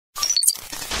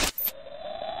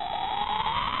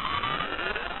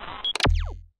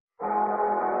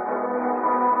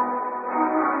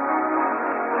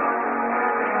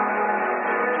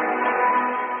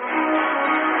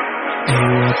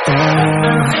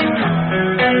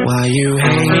Why you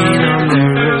hanging on the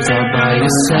roof all by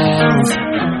yourself?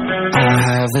 I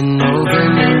have an open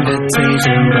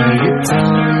invitation, but you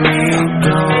tell me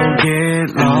don't get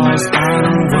lost. I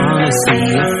don't wanna see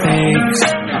your face.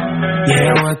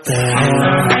 Yeah, what the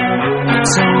hell?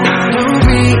 So why don't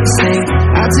we stay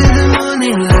out till the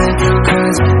morning light?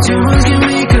 Cause two months can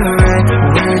make a right.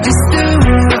 We're just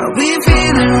doing what we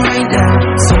feeling right now.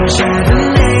 So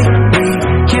Chardonnay, we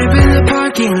camp in the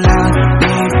parking lot.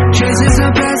 Leave traces of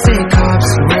plastic cups.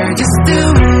 We're just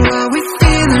doing what we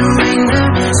feeling right now.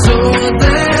 So what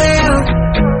the hell?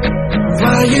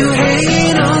 Why you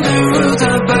hanging on the roof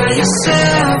all by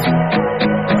yourself?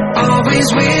 Always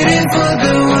waiting for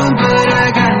the one, but I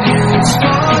got news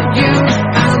for you.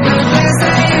 I'm the best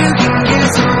that you can get,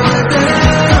 so what the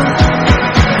hell?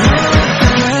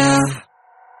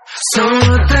 So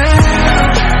what the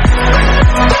hell?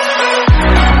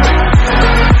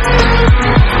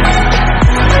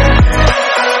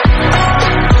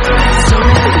 So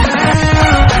what the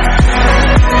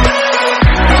hell?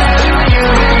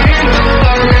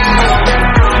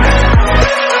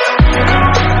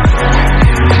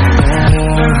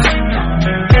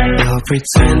 You're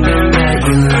pretending that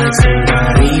you like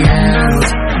somebody else,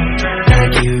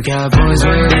 like you got boys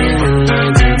waiting in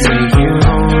line to take you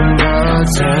home. But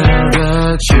tell the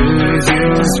truth,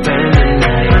 you'll spend the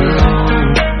night alone.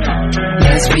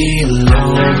 Let's be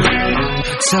alone.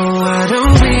 So why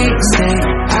don't we stay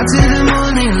out till the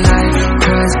morning light?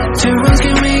 Cause two wrongs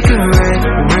can make a right.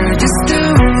 We're just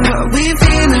doing what we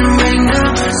feeling right now.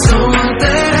 So what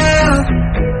the hell?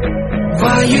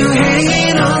 Why you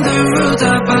hanging on the roof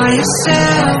all by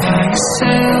yourself?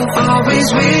 Always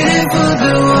waiting for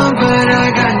the one, but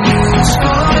I got